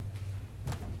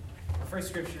First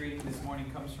scripture reading this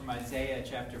morning comes from Isaiah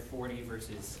chapter 40,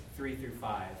 verses 3 through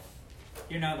 5.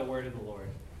 Hear now the word of the Lord.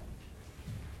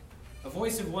 A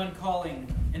voice of one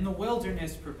calling, "In the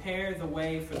wilderness prepare the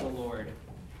way for the Lord.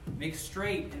 Make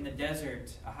straight in the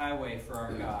desert a highway for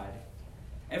our God.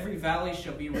 Every valley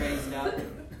shall be raised up,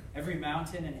 every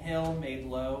mountain and hill made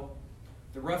low.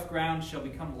 The rough ground shall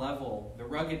become level, the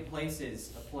rugged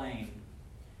places a plain.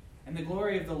 And the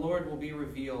glory of the Lord will be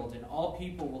revealed, and all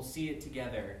people will see it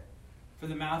together. For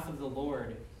the mouth of the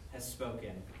Lord has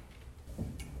spoken."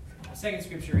 The second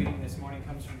scripture reading this morning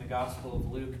comes from the Gospel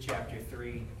of Luke, chapter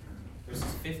 3,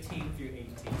 verses 15 through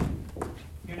 18.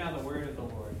 Hear now the word of the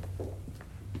Lord.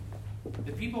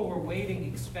 The people were waiting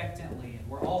expectantly and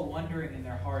were all wondering in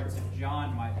their hearts if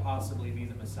John might possibly be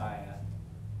the Messiah.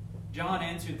 John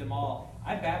answered them all,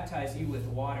 "I baptize you with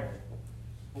water,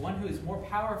 but one who is more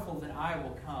powerful than I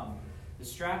will come, the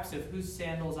straps of whose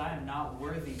sandals I am not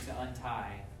worthy to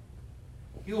untie.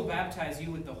 He will baptize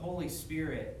you with the Holy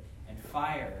Spirit and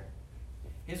fire.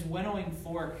 His winnowing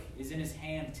fork is in his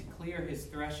hand to clear his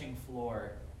threshing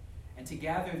floor and to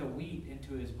gather the wheat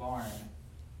into his barn.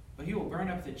 But he will burn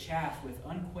up the chaff with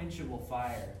unquenchable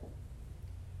fire."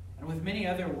 And with many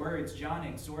other words, John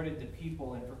exhorted the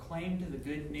people and proclaimed the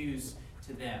good news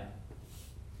to them.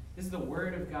 This is the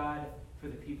word of God for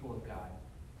the people of God.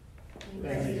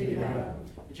 Thanks be to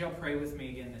God. Would y'all pray with me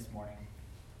again this morning?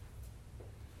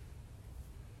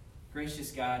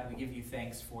 Gracious God, we give you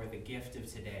thanks for the gift of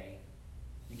today,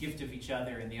 the gift of each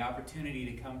other, and the opportunity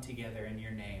to come together in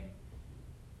your name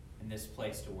in this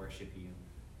place to worship you.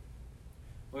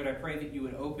 Lord, I pray that you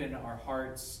would open our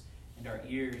hearts and our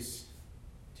ears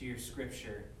to your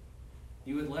scripture.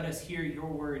 You would let us hear your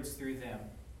words through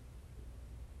them.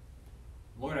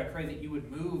 Lord, I pray that you would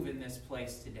move in this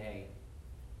place today,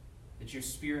 that your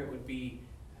spirit would be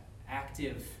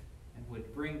active and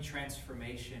would bring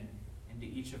transformation into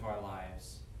each of our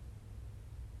lives.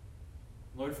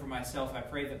 Lord, for myself, I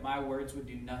pray that my words would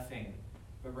do nothing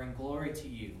but bring glory to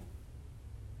you,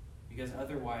 because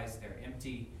otherwise they're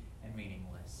empty and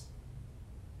meaningless.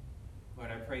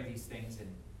 Lord, I pray these things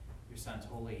in your Son's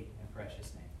holy and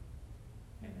precious name.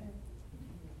 Amen.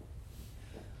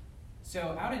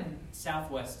 So out in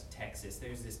southwest Texas,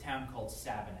 there's this town called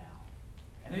Sabinal.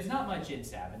 And there's not much in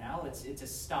Sabinal. It's a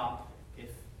stop,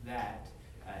 if that,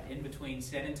 in between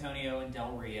San Antonio and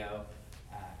Del Rio.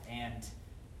 And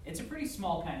it's a pretty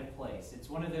small kind of place. It's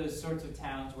one of those sorts of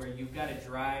towns where you've got to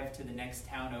drive to the next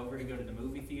town over to go to the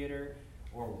movie theater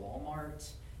or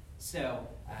Walmart. So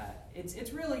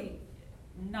it's really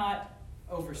not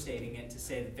overstating it to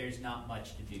say that there's not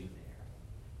much to do there.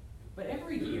 But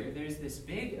every year there's this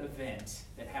big event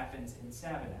that happens in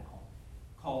Sabinal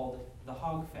called the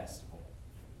Hog Festival.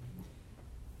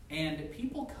 And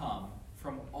people come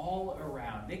from all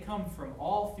around. They come from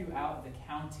all throughout the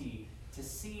county to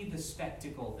see the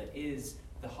spectacle that is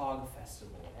the Hog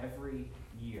Festival every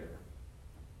year.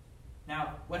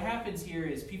 Now, what happens here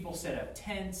is people set up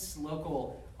tents,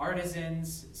 local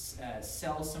artisans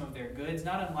sell some of their goods,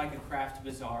 not unlike a craft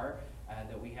bazaar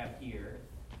that we have here,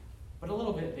 but a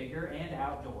little bit bigger and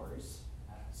outdoors.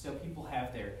 So people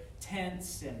have their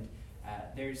tents, and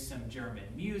there's some German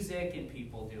music and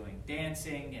people doing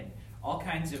dancing and all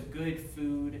kinds of good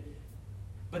food.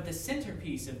 But the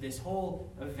centerpiece of this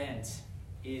whole event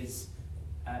is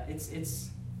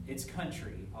it's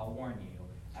country, I'll warn you.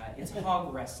 It's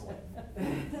hog wrestling.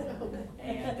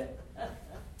 And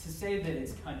to say that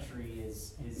it's country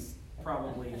is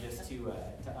probably just to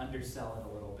undersell it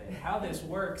a little bit. How this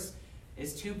works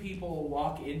is two people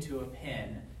walk into a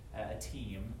pen, a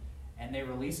team, and they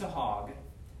release a hog,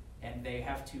 and they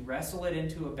have to wrestle it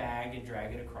into a bag and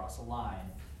drag it across a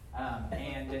line.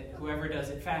 And whoever does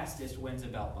it fastest wins a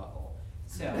belt buckle.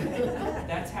 So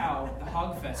that's how the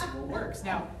Hog Festival works.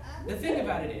 Now, the thing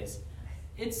about it is,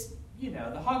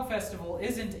 the Hog Festival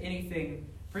isn't anything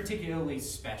particularly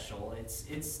special.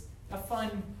 It's a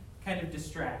fun kind of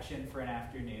distraction for an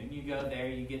afternoon. You go there,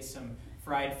 you get some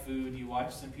fried food, you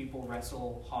watch some people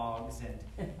wrestle hogs,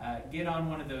 and get on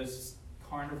one of those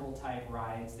carnival-type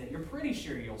rides that you're pretty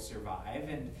sure you'll survive,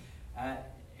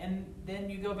 and then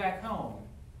you go back home.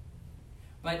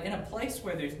 But in a place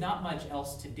where there's not much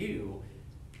else to do,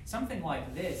 something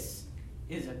like this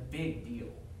is a big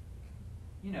deal.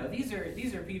 You know, these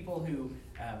are people who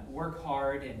work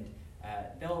hard, and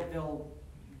they'll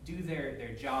do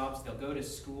their jobs, they'll go to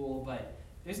school, but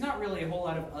there's not really a whole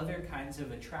lot of other kinds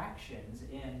of attractions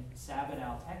in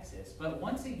Sabinal, Texas. But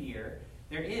once a year,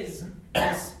 there is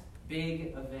this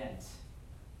big event.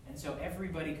 And so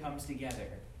everybody comes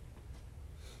together.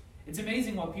 It's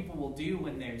amazing what people will do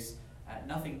when there's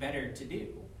nothing better to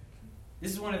do.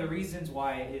 This is one of the reasons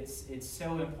why it's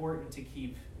so important to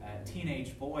keep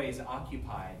teenage boys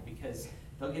occupied, because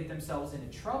they'll get themselves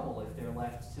into trouble if they're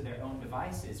left to their own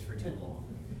devices for too long.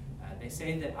 They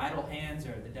say that idle hands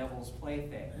are the devil's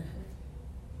plaything.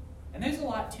 And there's a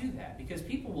lot to that, because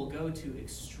people will go to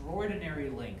extraordinary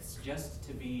lengths just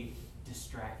to be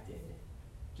distracted,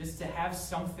 just to have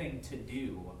something to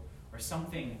do or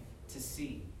something to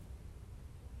see.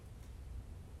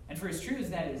 And for as true as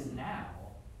that is now,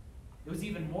 it was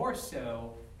even more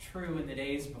so true in the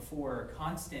days before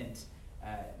constant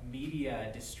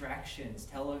media distractions,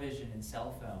 television and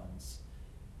cell phones.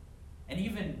 And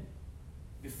even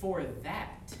before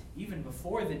that, even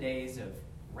before the days of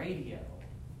radio,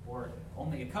 or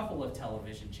only a couple of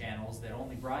television channels that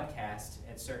only broadcast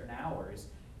at certain hours,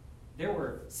 there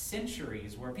were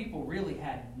centuries where people really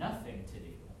had nothing to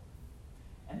do.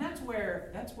 And that's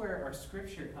where our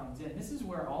scripture comes in. This is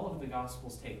where all of the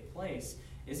Gospels take place,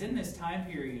 is in this time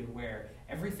period where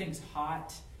everything's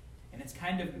hot and it's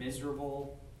kind of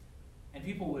miserable, and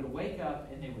people would wake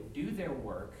up and they would do their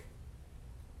work.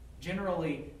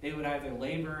 Generally, they would either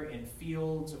labor in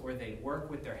fields or they'd work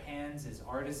with their hands as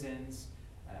artisans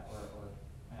or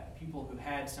people who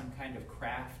had some kind of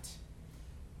craft.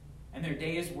 And their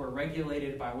days were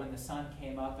regulated by when the sun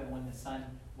came up and when the sun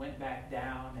went back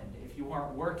down. And if you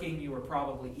weren't working, you were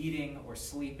probably eating or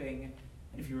sleeping.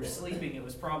 And if you were sleeping, it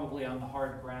was probably on the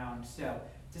hard ground. So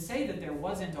to say that there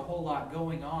wasn't a whole lot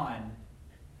going on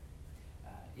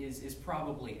is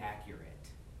probably accurate.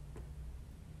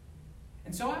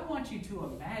 And so I want you to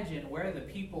imagine where the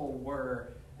people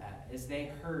were as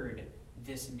they heard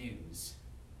this news.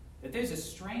 That there's a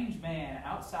strange man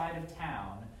outside of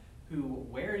town who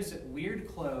wears weird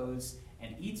clothes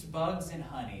and eats bugs and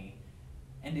honey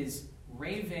and is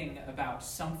raving about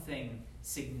something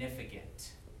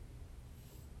significant.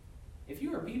 If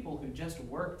you were people who just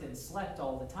worked and slept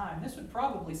all the time, this would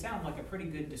probably sound like a pretty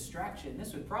good distraction.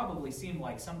 This would probably seem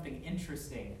like something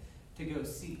interesting to go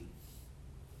see.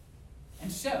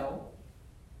 And so,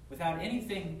 without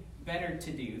anything better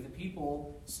to do, the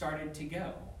people started to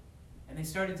go. And they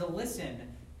started to listen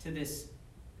to this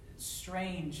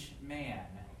strange man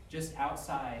just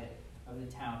outside of the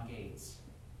town gates.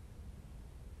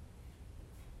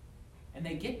 And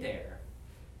they get there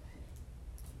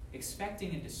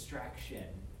expecting a distraction.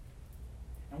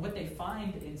 And what they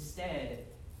find instead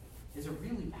is a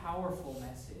really powerful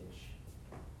message.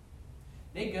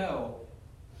 They go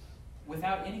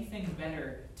without anything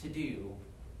better to do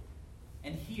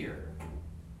and hear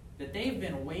that they've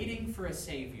been waiting for a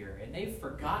Savior, and they've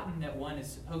forgotten that one is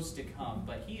supposed to come,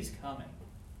 but he's coming.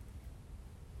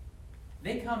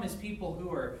 They come as people who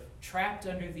are trapped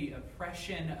under the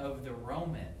oppression of the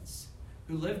Romans,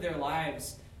 who live their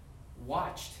lives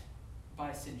watched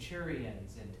by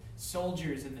centurions and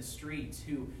soldiers in the streets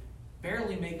who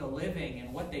barely make a living,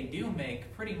 and what they do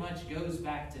make pretty much goes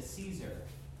back to Caesar.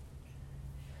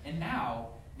 And now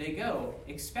they go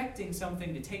expecting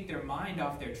something to take their mind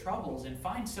off their troubles, and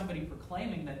find somebody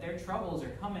proclaiming that their troubles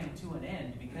are coming to an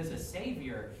end because a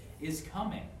Savior is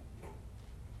coming.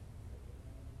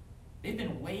 They've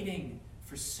been waiting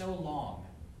for so long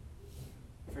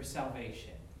for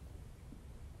salvation.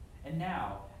 And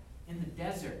now, in the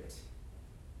desert,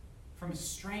 from a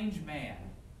strange man,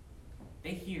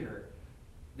 they hear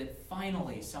that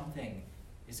finally something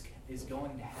is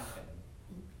going to happen.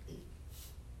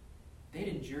 They'd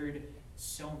endured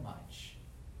so much.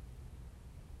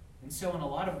 And so in a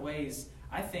lot of ways,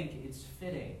 I think it's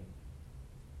fitting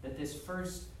that this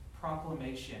first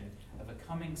proclamation of a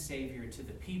coming Savior to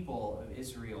the people of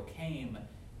Israel came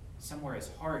somewhere as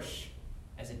harsh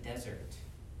as a desert.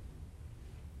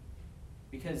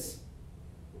 Because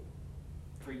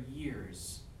for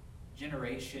years,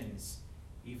 generations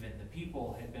even, the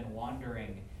people had been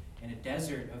wandering in a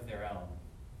desert of their own.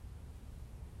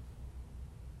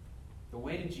 The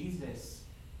way to Jesus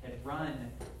had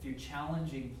run through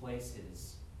challenging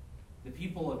places. The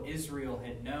people of Israel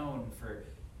had known for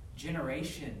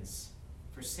generations,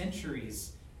 for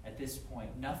centuries at this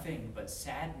point, nothing but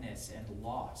sadness and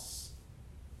loss.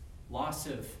 Loss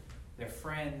of their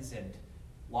friends and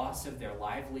loss of their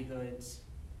livelihoods.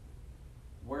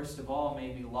 Worst of all,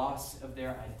 maybe loss of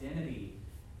their identity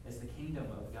as the kingdom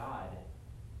of God.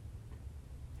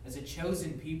 As a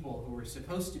chosen people who were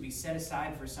supposed to be set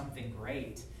aside for something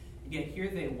great. And yet here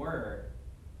they were,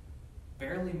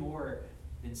 barely more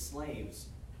than slaves.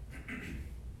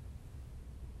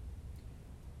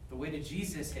 The way to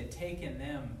Jesus had taken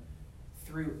them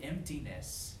through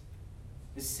emptiness.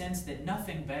 The sense that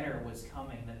nothing better was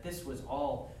coming, that this was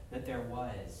all that there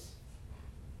was.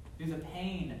 Through the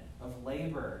pain of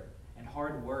labor and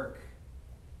hard work.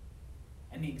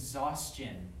 and the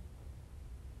exhaustion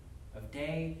of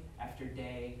day after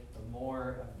day of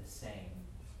more of the same.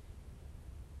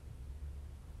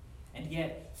 And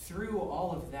yet, through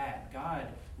all of that, God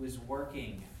was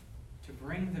working to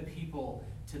bring the people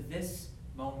to this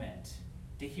moment,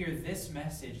 to hear this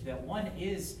message that one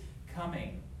is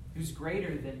coming who's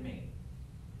greater than me,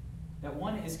 that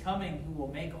one is coming who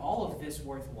will make all of this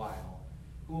worthwhile,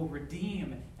 who will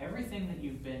redeem everything that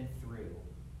you've been through.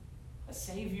 A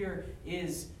Savior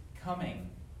is coming,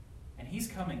 and he's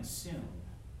coming soon.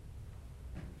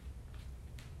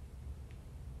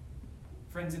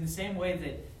 Friends, in the same way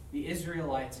that the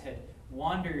Israelites had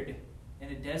wandered in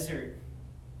a desert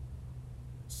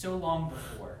so long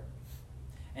before,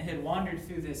 and had wandered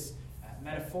through this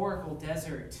metaphorical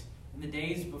desert in the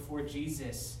days before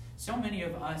Jesus, so many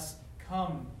of us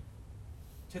come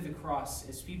to the cross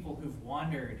as people who've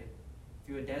wandered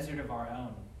through a desert of our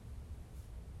own.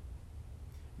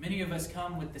 Many of us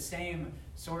come with the same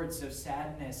sorts of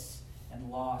sadness and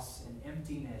loss and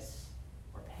emptiness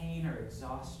or pain or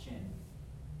exhaustion.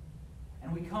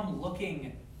 And we come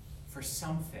looking for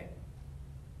something,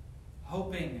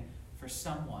 hoping for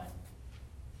someone.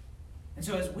 And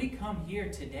so as we come here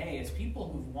today, as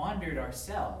people who've wandered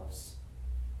ourselves,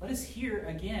 let us hear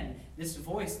again this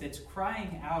voice that's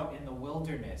crying out in the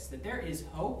wilderness that there is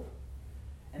hope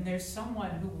and there's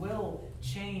someone who will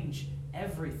change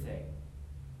everything.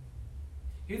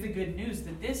 Hear the good news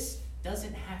that this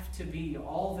doesn't have to be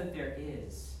all that there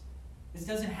is. This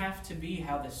doesn't have to be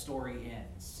how the story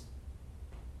ends.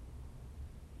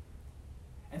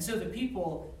 And so the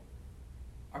people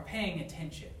are paying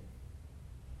attention.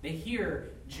 They hear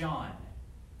John.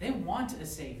 They want a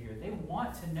Savior. They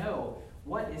want to know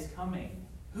what is coming,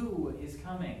 who is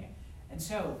coming. And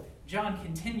so John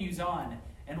continues on.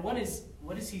 And what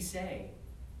does he say?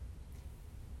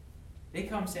 They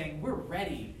come saying, we're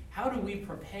ready. How do we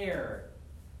prepare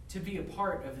to be a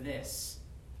part of this?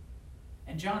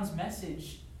 And John's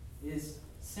message is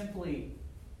simply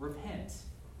repent.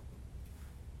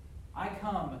 I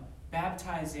come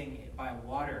baptizing by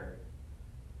water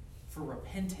for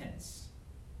repentance.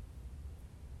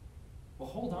 Well,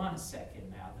 hold on a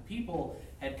second now. The people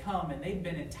had come and they'd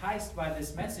been enticed by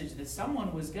this message that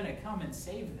someone was going to come and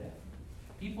save them.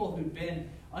 People who'd been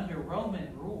under Roman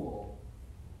rule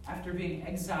after being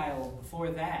exiled before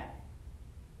that.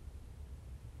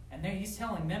 And he's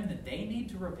telling them that they need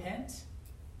to repent.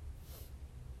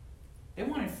 They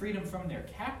wanted freedom from their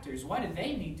captors. Why do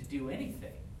they need to do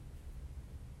anything?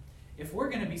 If we're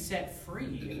going to be set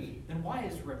free, then why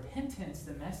is repentance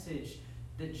the message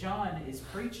that John is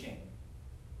preaching?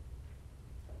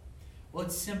 Well,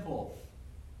 it's simple.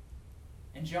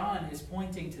 And John is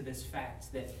pointing to this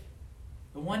fact that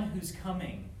the one who's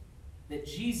coming, that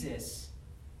Jesus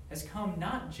has come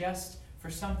not just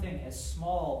for something as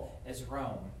small as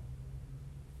Rome.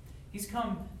 He's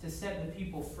come to set the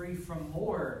people free from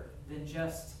more than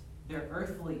just their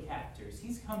earthly captors.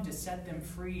 He's come to set them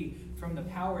free from the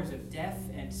powers of death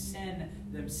and sin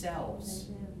themselves,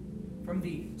 from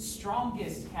the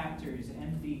strongest captors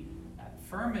and the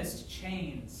firmest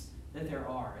chains that there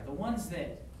are, the ones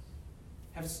that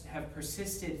have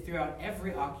persisted throughout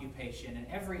every occupation and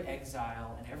every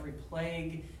exile and every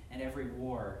plague and every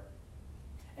war.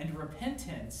 And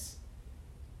repentance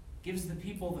gives the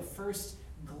people the first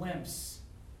glimpse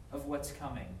of what's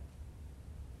coming.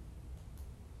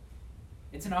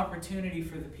 It's an opportunity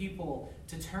for the people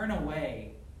to turn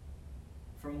away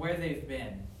from where they've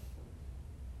been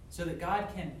so that God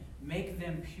can make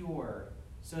them pure,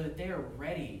 so that they are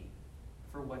ready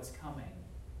for what's coming.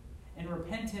 In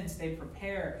repentance, they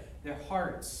prepare their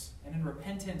hearts, and in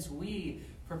repentance, we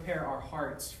prepare our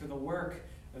hearts for the work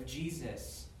of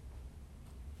Jesus.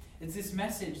 It's this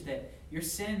message that your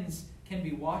sins can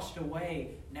be washed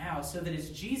away now, so that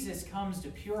as Jesus comes to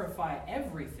purify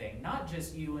everything, not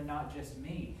just you and not just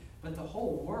me, but the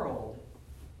whole world,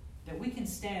 that we can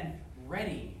stand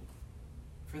ready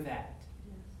for that.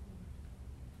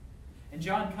 And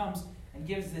John comes and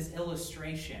gives this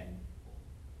illustration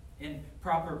in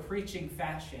proper preaching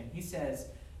fashion. He says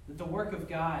that the work of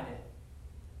God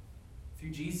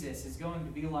through Jesus is going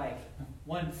to be like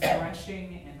one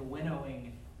threshing and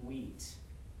winnowing wheat.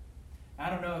 I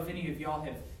don't know if any of y'all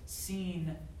have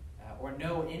seen or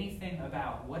know anything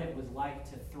about what it was like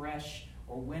to thresh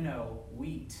or winnow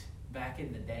wheat back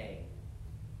in the day.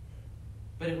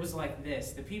 But it was like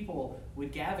this. The people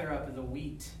would gather up the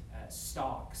wheat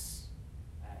stalks.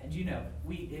 And you know,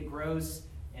 wheat, it grows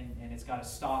and it's got a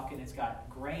stalk and it's got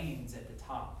grains at the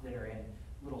top that are in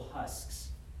little husks.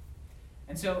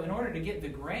 And so in order to get the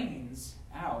grains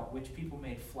out, which people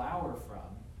made flour from,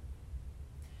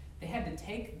 they had to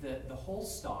take the whole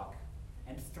stalk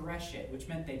and thresh it, which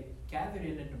meant they gathered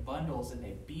it into bundles and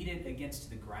they beat it against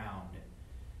the ground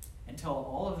until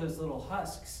all of those little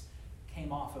husks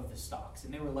came off of the stalks,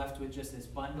 and they were left with just this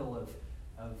bundle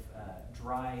of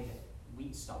dried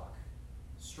wheat stalk,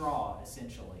 straw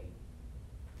essentially.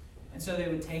 And so they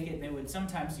would take it and they would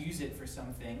sometimes use it for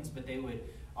some things, but they would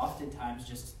oftentimes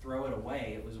just throw it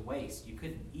away. It was waste. You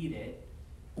couldn't eat it,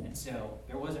 and so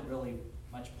there wasn't really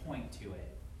much point to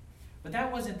it. But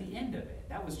that wasn't the end of it.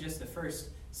 That was just the first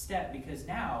step, because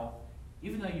now,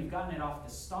 even though you've gotten it off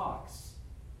the stalks,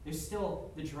 there's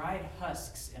still the dried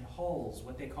husks and hulls,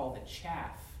 what they call the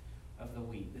chaff of the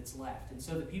wheat that's left. And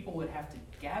so the people would have to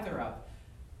gather up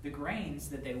the grains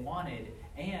that they wanted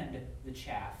and the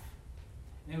chaff.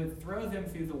 And they would throw them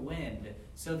through the wind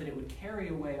so that it would carry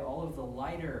away all of the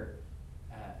lighter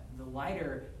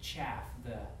chaff,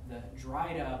 the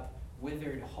dried up,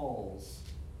 withered hulls.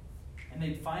 And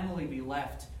they'd finally be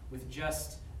left with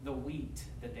just the wheat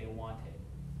that they wanted.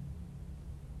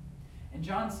 And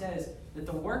John says that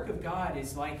the work of God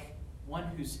is like one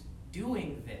who's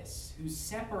doing this, who's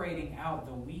separating out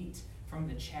the wheat from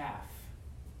the chaff.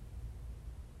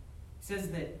 He says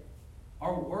that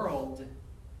our world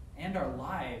and our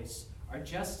lives are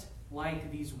just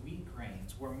like these wheat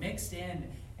grains. We're mixed in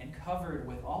and covered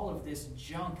with all of this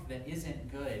junk that isn't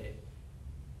good,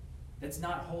 that's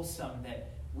not wholesome, that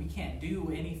we can't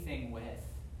do anything with.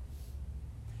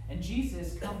 And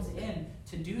Jesus comes in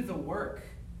to do the work,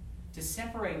 to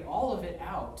separate all of it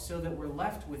out so that we're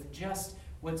left with just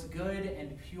what's good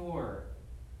and pure.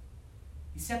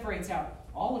 He separates out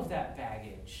all of that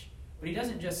baggage, but he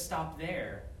doesn't just stop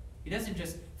there. He doesn't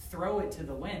just throw it to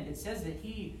the wind. It says that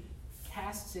he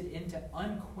casts it into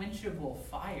unquenchable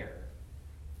fire.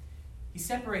 He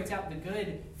separates out the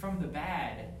good from the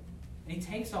bad, and he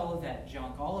takes all of that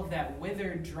junk, all of that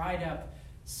withered, dried up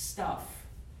stuff,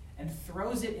 and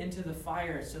throws it into the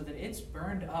fire so that it's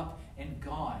burned up and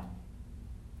gone.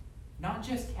 Not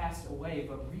just cast away,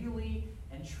 but really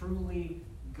and truly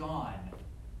gone.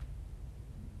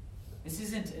 This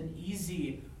isn't an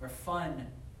easy or fun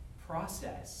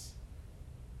process,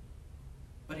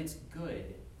 but it's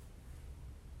good.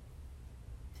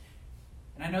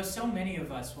 And I know so many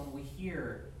of us, when we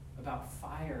hear about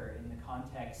fire in the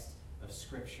context of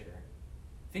Scripture,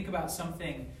 think about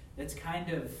something that's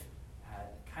kind of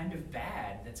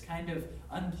bad, that's kind of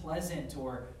unpleasant,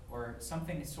 or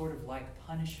something sort of like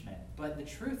punishment. But the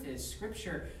truth is,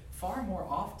 Scripture, far more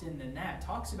often than that,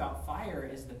 talks about fire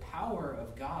as the power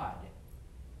of God.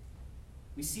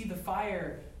 We see the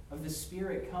fire of the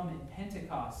Spirit come in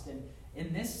Pentecost, and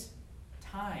in this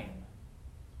time,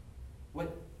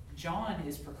 what John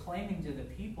is proclaiming to the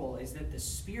people is that the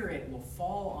Spirit will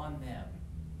fall on them.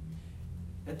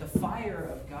 That the fire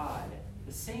of God,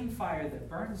 the same fire that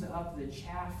burns up the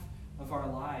chaff of our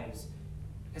lives,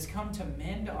 has come to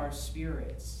mend our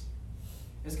spirits,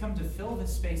 has come to fill the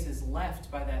spaces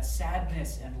left by that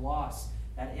sadness and loss,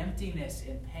 that emptiness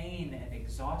and pain and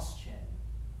exhaustion.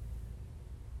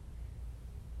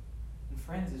 And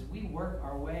friends, as we work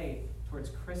our way towards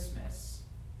Christmas,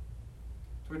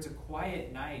 towards a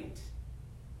quiet night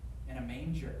in a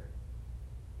manger,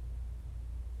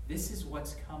 this is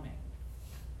what's coming.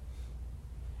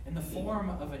 In the form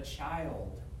of a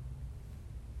child,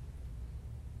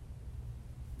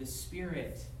 the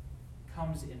Spirit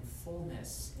comes in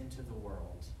fullness into the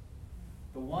world.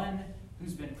 The one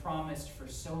who's been promised for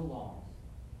so long,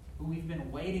 who we've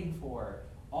been waiting for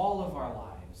all of our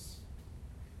lives,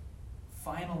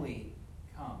 finally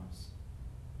comes.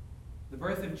 The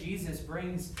birth of Jesus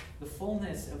brings the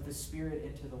fullness of the Spirit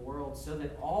into the world so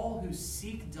that all who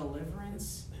seek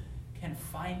deliverance can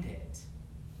find it.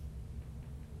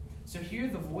 So hear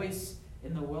the voice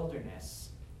in the wilderness,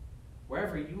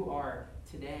 wherever you are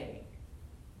today.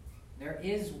 There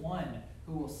is one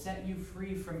who will set you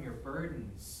free from your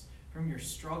burdens, from your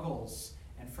struggles,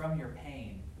 and from your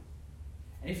pain.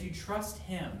 And if you trust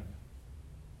him,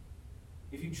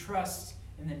 if you trust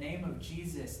in the name of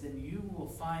Jesus, then you will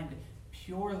find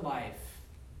pure life,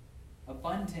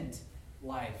 abundant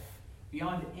life,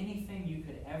 beyond anything you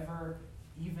could ever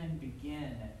even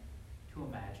begin to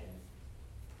imagine.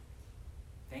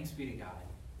 Thanks be to God.